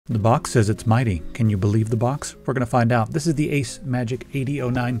The box says it's mighty. Can you believe the box? We're going to find out. This is the Acemagic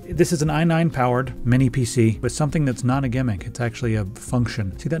AD09. This is an i9 powered mini PC, but something that's not a gimmick. It's actually a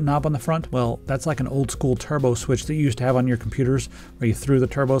function. See that knob on the front? Well, that's like an old school turbo switch that you used to have on your computers where you threw the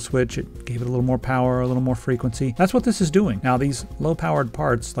turbo switch, it gave it a little more power, a little more frequency. That's what this is doing. Now these low powered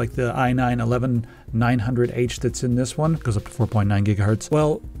parts like the i9 11900H that's in this one, goes up to 4.9 gigahertz.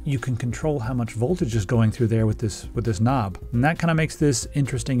 Well, you can control how much voltage is going through there with this knob. And that kind of makes this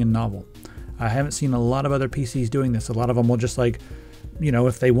interesting and novel. I haven't seen a lot of other PCs doing this. A lot of them will just like, you know,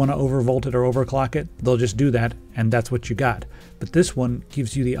 if they want to overvolt it or overclock it, they'll just do that and that's what you got. But this one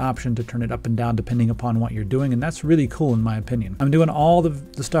gives you the option to turn it up and down depending upon what you're doing, and that's really cool in my opinion. I'm doing all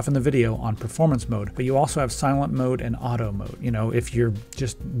the stuff in the video on performance mode, but you also have silent mode and auto mode. You know, if you're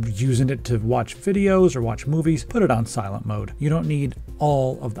just using it to watch videos or watch movies, put it on silent mode. You don't need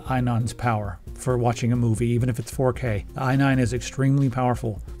all of the i9's power for watching a movie, even if it's 4K. The i9 is extremely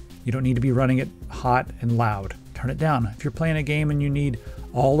powerful. You don't need to be running it hot and loud. Turn it down. If you're playing a game and you need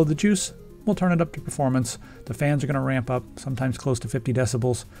all of the juice, we'll turn it up to performance. The fans are going to ramp up, sometimes close to 50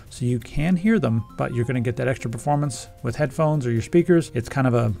 decibels, so you can hear them, but you're going to get that extra performance with headphones or your speakers. It's kind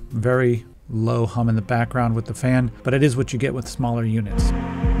of a very low hum in the background with the fan, but it is what you get with smaller units.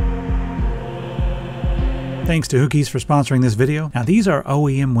 Thanks to Whokeys for sponsoring this video. Now these are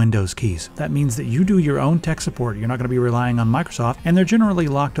OEM Windows keys. That means that you do your own tech support. You're not going to be relying on Microsoft, and they're generally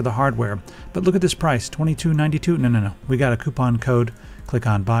locked to the hardware. But look at this price, $22.92. No. We got a coupon code. Click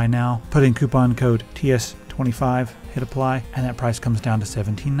on buy now. Put in coupon code TS25. Hit apply, and that price comes down to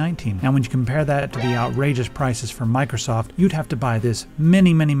 $17.19. Now when you compare that to the outrageous prices from Microsoft, you'd have to buy this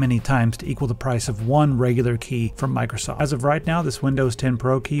many times to equal the price of one regular key from Microsoft. As of right now, this Windows 10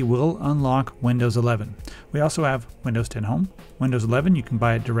 Pro key will unlock Windows 11. We also have Windows 10 Home, Windows 11, you can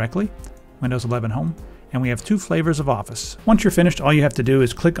buy it directly, Windows 11 Home, and we have two flavors of Office. Once you're finished, all you have to do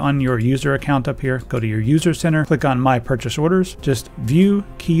is click on your user account up here, go to your user center, click on My Purchase Orders, just view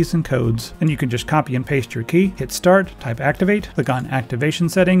keys and codes, and you can just copy and paste your key, hit start, type activate, click on activation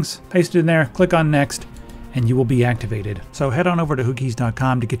settings, paste it in there, click on next, and you will be activated. So head on over to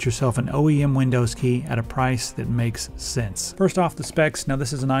Whokeys.com to get yourself an OEM Windows key at a price that makes sense. First off, the specs. Now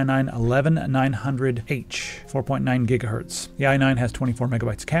this is an i9 11900H, 4.9 gigahertz. The i9 has 24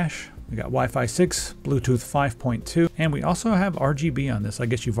 megabytes cache. We got Wi-Fi 6, Bluetooth 5.2, and we also have RGB on this. I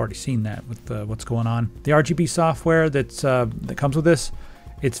guess you've already seen that with what's going on. The RGB software that comes with this,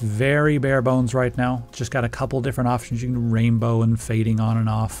 it's very bare bones right now. It's just got a couple different options. You can do rainbow and fading on and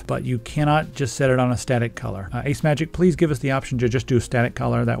off, but you cannot just set it on a static color. Acemagic, please give us the option to just do a static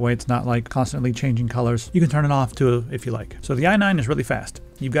color. That way it's not like constantly changing colors. You can turn it off too if you like. So the i9 is really fast.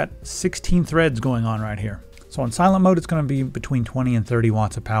 You've got 16 threads going on right here. So on silent mode, it's going to be between 20 and 30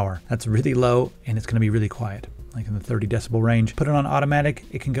 watts of power. That's really low, and it's going to be really quiet, like in the 30 decibel range. Put it on automatic,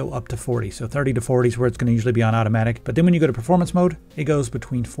 it can go up to 40. So 30 to 40 is where it's going to usually be on automatic. But then when you go to performance mode, it goes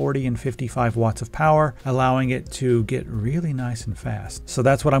between 40 and 55 watts of power, allowing it to get really nice and fast. So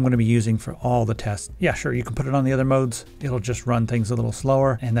that's what I'm going to be using for all the tests. Yeah, sure, you can put it on the other modes. It'll just run things a little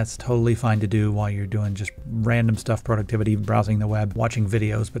slower, and that's totally fine to do while you're doing just random stuff, productivity, browsing the web, watching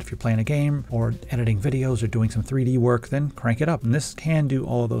videos. But if you're playing a game or editing videos or doing some 3D work, then crank it up. And this can do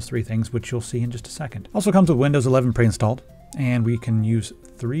all of those three things, which you'll see in just a second. Also comes with Windows 11 pre-installed, and we can use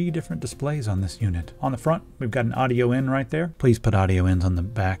 3 different displays on this unit. On the front, we've got an audio in right there. Please put audio ins on the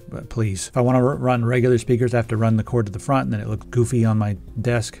back, but please. If I want to run regular speakers, I have to run the cord to the front, and then it looks goofy on my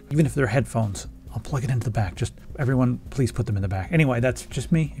desk. Even if they're headphones, I'll plug it into the back. Just everyone, please put them in the back. Anyway, that's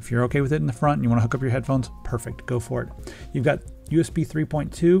just me. If you're okay with it in the front and you want to hook up your headphones, perfect, go for it. You've got USB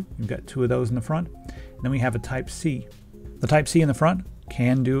 3.2, you've got 2 of those in the front. And then we have a Type-C. The Type-C in the front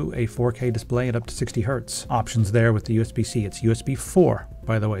can do a 4K display at up to 60 Hertz. Options there with the USB-C. It's USB 4,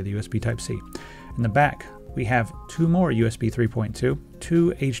 by the way, the USB Type-C. In the back, we have 2 more USB 3.2,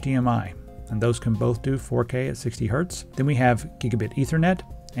 2 HDMI, and those can both do 4K at 60 Hertz. Then we have Gigabit Ethernet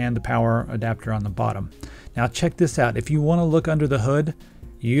and the power adapter on the bottom. Now check this out. If you want to look under the hood,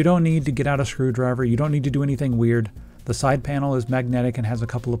 you don't need to get out a screwdriver. You don't need to do anything weird. The side panel is magnetic and has a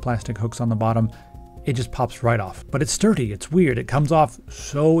couple of plastic hooks on the bottom. It just pops right off. But it's sturdy, it's weird. It comes off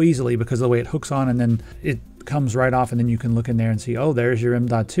so easily because of the way it hooks on, and then it comes right off, and then you can look in there and see, oh, there's your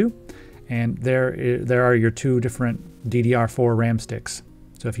M.2, and there are your 2 different DDR4 RAM sticks.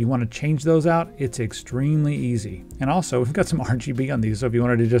 So if you want to change those out, it's extremely easy. And also, we've got some RGB on these, so if you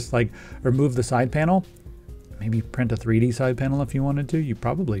wanted to just like remove the side panel, maybe print a 3D side panel if you wanted to, you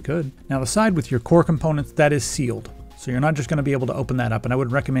probably could. Now the side with your core components, that is sealed. So you're not just going to be able to open that up, and I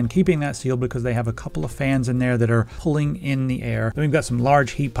would recommend keeping that sealed because they have a couple of fans in there that are pulling in the air. Then we've got some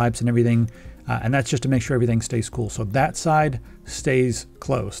large heat pipes and everything And that's just to make sure everything stays cool. So that side stays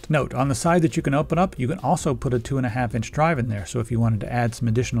closed. Note, on the side that you can open up, you can also put a 2.5-inch drive in there. So if you wanted to add some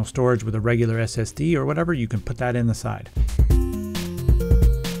additional storage with a regular SSD or whatever, you can put that in the side.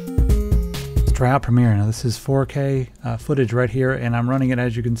 Let's try out Premiere. Now this is 4K footage right here, and I'm running it,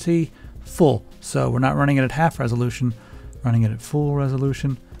 as you can see, full. So we're not running it at half resolution, running it at full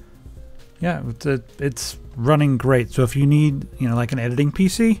resolution. Yeah, it's running great. So if you need, like an editing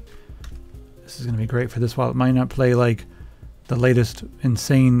PC, this is going to be great for this. While it might not play like the latest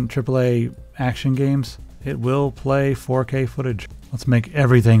insane AAA action games, it will play 4K footage. Let's make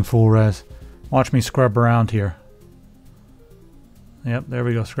everything full res. Watch me scrub around here. Yep, there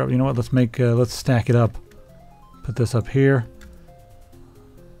we go. Scrub. You know what? Let's stack it up. Put this up here.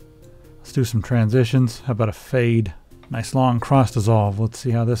 Let's do some transitions. How about a fade? Nice long cross dissolve. Let's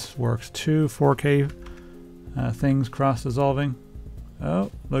see how this works. 2 4K things cross dissolving. Oh,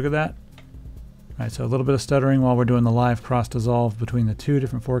 look at that. All right, so a little bit of stuttering while we're doing the live cross dissolve between the 2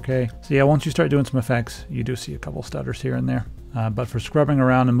 different 4K. So yeah, once you start doing some effects, you do see a couple stutters here and there. But for scrubbing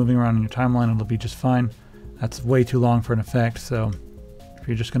around and moving around in your timeline, it'll be just fine. That's way too long for an effect, so if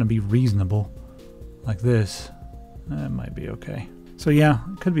you're just going to be reasonable like this, that might be okay. So yeah,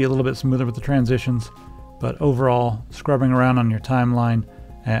 it could be a little bit smoother with the transitions, but overall, scrubbing around on your timeline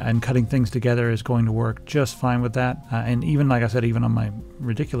and cutting things together is going to work just fine with that. And even, like I said, even on my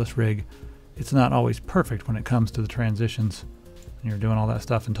ridiculous rig, it's not always perfect when it comes to the transitions. And you're doing all that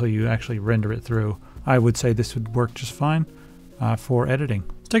stuff until you actually render it through. I would say this would work just fine for editing.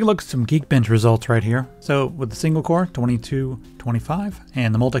 Let's take a look at some Geekbench results right here. So with the single core, 2225,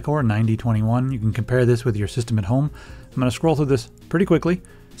 and the multi-core, 9021, you can compare this with your system at home. I'm going to scroll through this pretty quickly,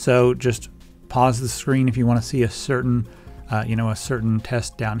 so just pause the screen if you want to see a certain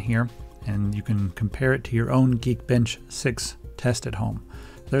test down here, and you can compare it to your own Geekbench 6 test at home.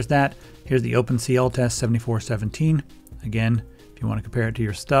 There's that. Here's the OpenCL test 7417. Again, if you want to compare it to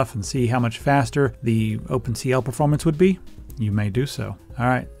your stuff and see how much faster the OpenCL performance would be, you may do so. All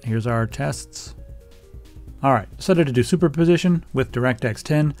right, here's our tests. All right, decided to do superposition with DirectX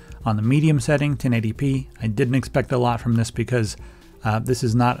 10 on the medium setting, 1080p. I didn't expect a lot from this because this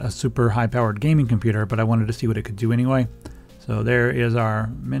is not a super high-powered gaming computer, but I wanted to see what it could do anyway. So there is our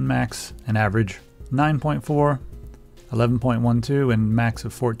min-max and average 9.4, 11.12, and max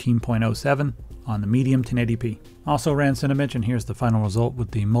of 14.07 on the medium 1080p. Also ran Syndicate, and here's the final result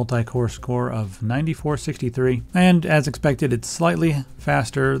with the multi-core score of 9463. And as expected, it's slightly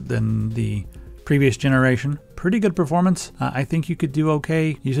faster than the previous generation. Pretty good performance. I think you could do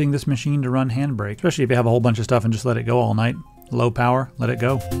okay using this machine to run Handbrake, especially if you have a whole bunch of stuff and just let it go all night. Low power, let it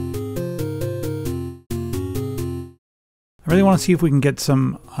go. I really want to see if we can get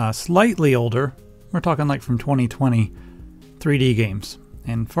some slightly older, we're talking like from 2020, 3D games.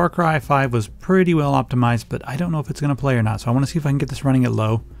 And Far Cry 5 was pretty well optimized, but I don't know if it's going to play or not. So I want to see if I can get this running at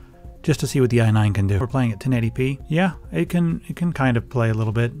low, just to see what the i9 can do. We're playing at 1080p. Yeah, it can kind of play a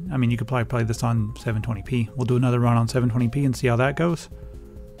little bit. I mean, you could probably play this on 720p. We'll do another run on 720p and see how that goes,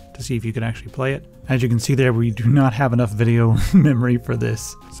 to see if you can actually play it. As you can see there, we do not have enough video memory for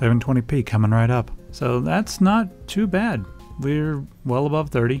this. 720p coming right up. So that's not too bad. We're well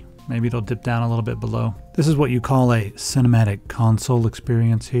above 30. Maybe it'll dip down a little bit below. This is what you call a cinematic console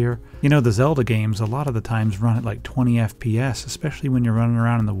experience here. You know, the Zelda games a lot of the times run at like 20 FPS, especially when you're running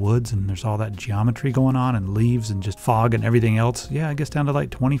around in the woods and there's all that geometry going on and leaves and just fog and everything else. Yeah, it gets down to like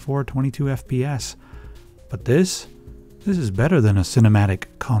 24, 22 FPS. But this is better than a cinematic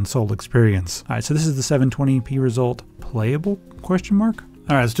console experience. All right, so this is the 720p result. Playable? Question mark?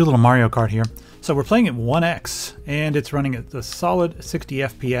 All right, let's do a little Mario Kart here. So we're playing at 1x, and it's running at the solid 60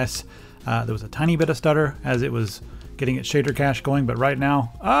 FPS. There was a tiny bit of stutter as it was getting its shader cache going, but right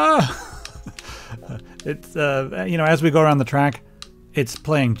now, it's as we go around the track, it's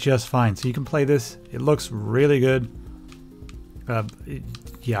playing just fine. So you can play this. It looks really good.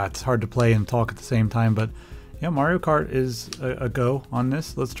 Yeah, it's hard to play and talk at the same time, but yeah, Mario Kart is a go on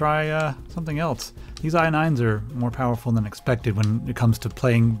this. Let's try something else. These i9s are more powerful than expected when it comes to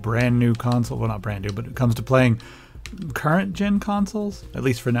playing brand new console. Well, not brand new, but it comes to playing current gen consoles, at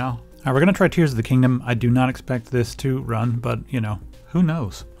least for now. All right, we're gonna try Tears of the Kingdom. I do not expect this to run, but who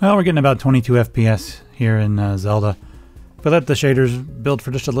knows? Well, we're getting about 22 FPS here in Zelda. If we let the shaders build for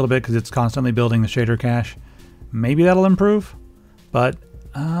just a little bit, because it's constantly building the shader cache, maybe that'll improve, but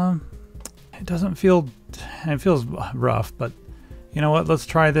it doesn't feel, it feels rough, but you know what? Let's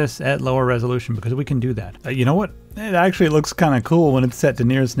try this at lower resolution because we can do that. You know what? It actually looks kind of cool when it's set to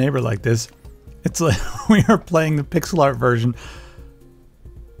nearest neighbor like this. It's like we are playing the pixel art version.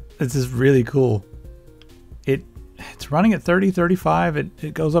 This is really cool. It's It's running at 30, 35.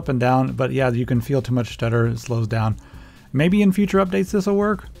 It goes up and down, but yeah, you can feel too much stutter. It slows down. Maybe in future updates this will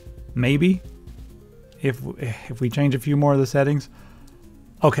work. Maybe. If we change a few more of the settings.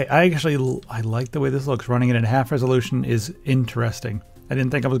 Okay, I like the way this looks. Running it at half resolution is interesting. I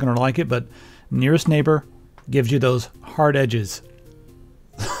didn't think I was going to like it, but nearest neighbor gives you those hard edges.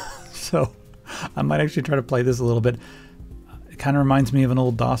 So I might actually try to play this a little bit. It kind of reminds me of an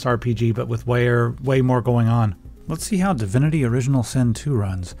old DOS RPG, but with way more going on. Let's see how Divinity Original Sin 2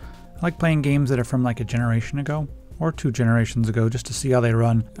 runs. I like playing games that are from like a generation ago or 2 generations ago just to see how they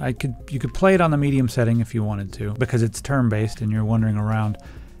run. You could play it on the medium setting if you wanted to, because it's turn-based and you're wandering around.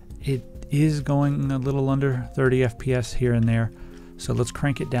 It is going a little under 30 FPS here and there, so let's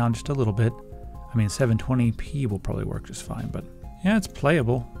crank it down just a little bit. I mean, 720p will probably work just fine, but yeah, it's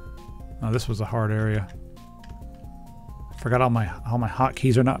playable. Oh, this was a hard area. I forgot all my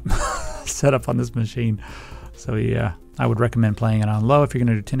hotkeys are not set up on this machine. So yeah, I would recommend playing it on low if you're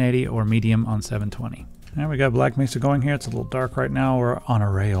going to do 1080 or medium on 720. There we got Black Mesa going here. It's a little dark right now. We're on a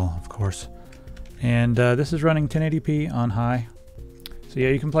rail, of course. And this is running 1080p on high. So yeah,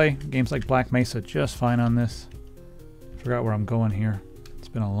 you can play games like Black Mesa just fine on this. Forgot where I'm going here. It's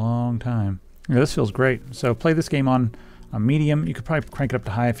been a long time. Yeah, this feels great. So play this game on a medium. You could probably crank it up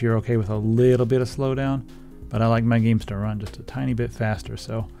to high if you're okay with a little bit of slowdown. But I like my games to run just a tiny bit faster.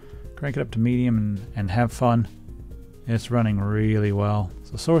 So crank it up to medium and have fun. It's running really well.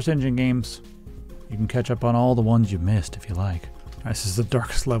 So Source Engine games, you can catch up on all the ones you missed if you like. This is the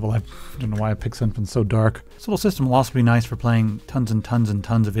darkest level. I don't know why I picked something so dark. This little system will also be nice for playing tons and tons and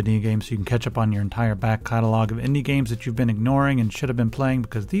tons of indie games, so you can catch up on your entire back catalog of indie games that you've been ignoring and should have been playing,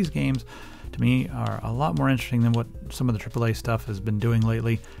 because these games, to me, are a lot more interesting than what some of the AAA stuff has been doing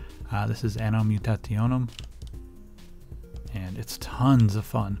lately. This is Anno Mutationum, and it's tons of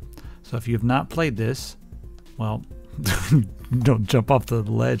fun. So if you have not played this, well, don't jump off the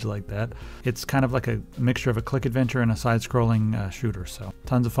ledge like that. It's kind of like a mixture of a click adventure and a side-scrolling shooter, so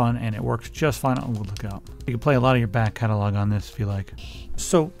tons of fun, and it works just fine. Oh, look out. You can play a lot of your back catalog on this if you like.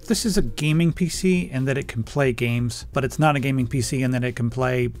 So this is a gaming PC in that it can play games, but it's not a gaming PC in that it can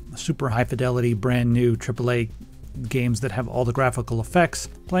play super high fidelity, brand new AAA games that have all the graphical effects.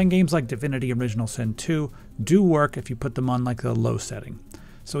 Playing games like Divinity Original Sin 2 do work if you put them on like the low setting.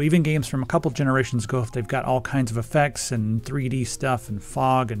 So even games from a couple generations ago, if they've got all kinds of effects and 3D stuff and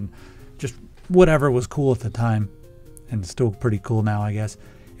fog and just whatever was cool at the time, and still pretty cool now, I guess.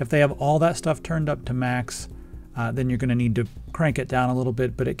 If they have all that stuff turned up to max, then you're going to need to crank it down a little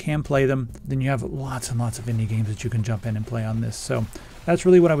bit, but it can play them. Then you have lots and lots of indie games that you can jump in and play on this. So that's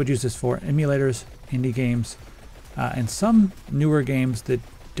really what I would use this for. Emulators, indie games, and some newer games that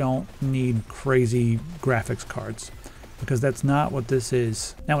don't need crazy graphics cards, because that's not what this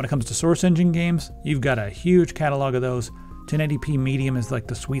is. Now when it comes to Source Engine games, you've got a huge catalog of those. 1080p medium is like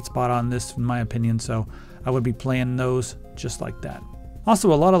the sweet spot on this in my opinion, so I would be playing those just like that.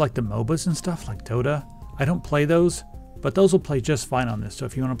 Also a lot of like the MOBAs and stuff like Dota, I don't play those, but those will play just fine on this. So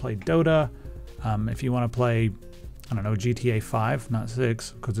if you want to play Dota, if you want to play, I don't know, GTA 5, not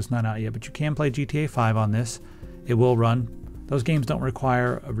 6 because it's not out yet, but you can play GTA 5 on this. It will run. Those games don't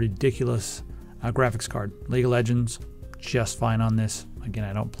require a ridiculous graphics card. League of Legends, just fine on this. Again,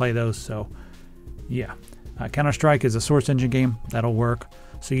 I don't play those, so yeah. Counter-Strike is a Source Engine game. That'll work.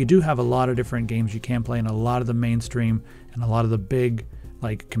 So you do have a lot of different games you can play, and a lot of the mainstream and a lot of the big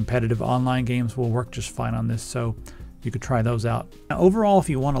like competitive online games will work just fine on this, so you could try those out. Now, overall, if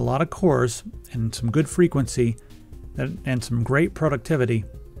you want a lot of cores and some good frequency and some great productivity,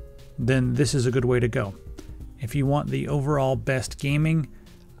 then this is a good way to go. If you want the overall best gaming,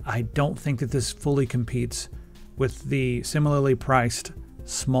 I don't think that this fully competes with the similarly priced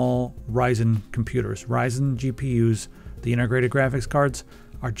small Ryzen computers. Ryzen GPUs, the integrated graphics cards,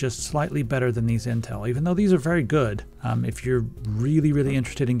 are just slightly better than these Intel, even though these are very good. If you're really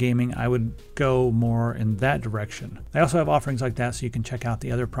interested in gaming, I would go more in that direction. They also have offerings like that, so you can check out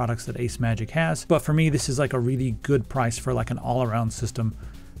the other products that Acemagic has. But for me, this is like a really good price for like an all-around system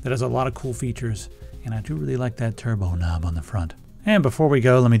that has a lot of cool features, and I do really like that turbo knob on the front. And before we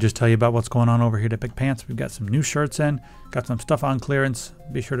go, let me just tell you about what's going on over here at Epic Pants. We've got some new shirts in, got some stuff on clearance.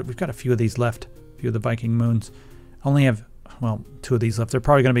 Be sure to, we've got a few of these left, a few of the Viking Moons. Only have, well, 2 of these left. They're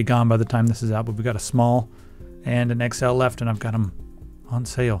probably going to be gone by the time this is out, but we've got a small and an XL left, and I've got them on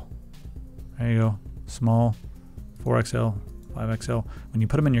sale. There you go. Small, 4XL, 5XL. When you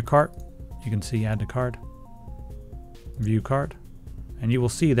put them in your cart, you can see add to cart, view cart, and you will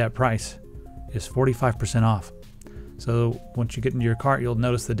see that price is 45% off. So once you get into your cart, you'll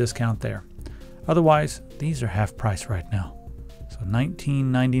notice the discount there. Otherwise, these are half price right now. So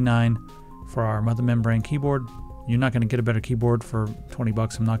 $19.99 for our mother membrane keyboard, You're not going to get a better keyboard for 20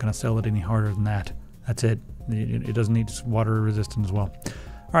 bucks. I'm not going to sell it any harder than that. That's it. It doesn't need water resistant as well.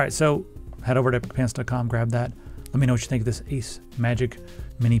 All right, so head over to epicpants.com, grab that. Let me know what you think of this Acemagic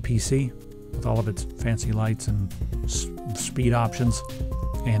mini PC with all of its fancy lights and speed options.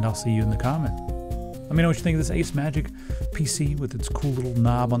 And I'll see you in the comment. Let me know what you think of this Acemagic PC with its cool little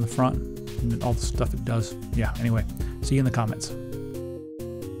knob on the front and all the stuff it does. Yeah, anyway, see you in the comments.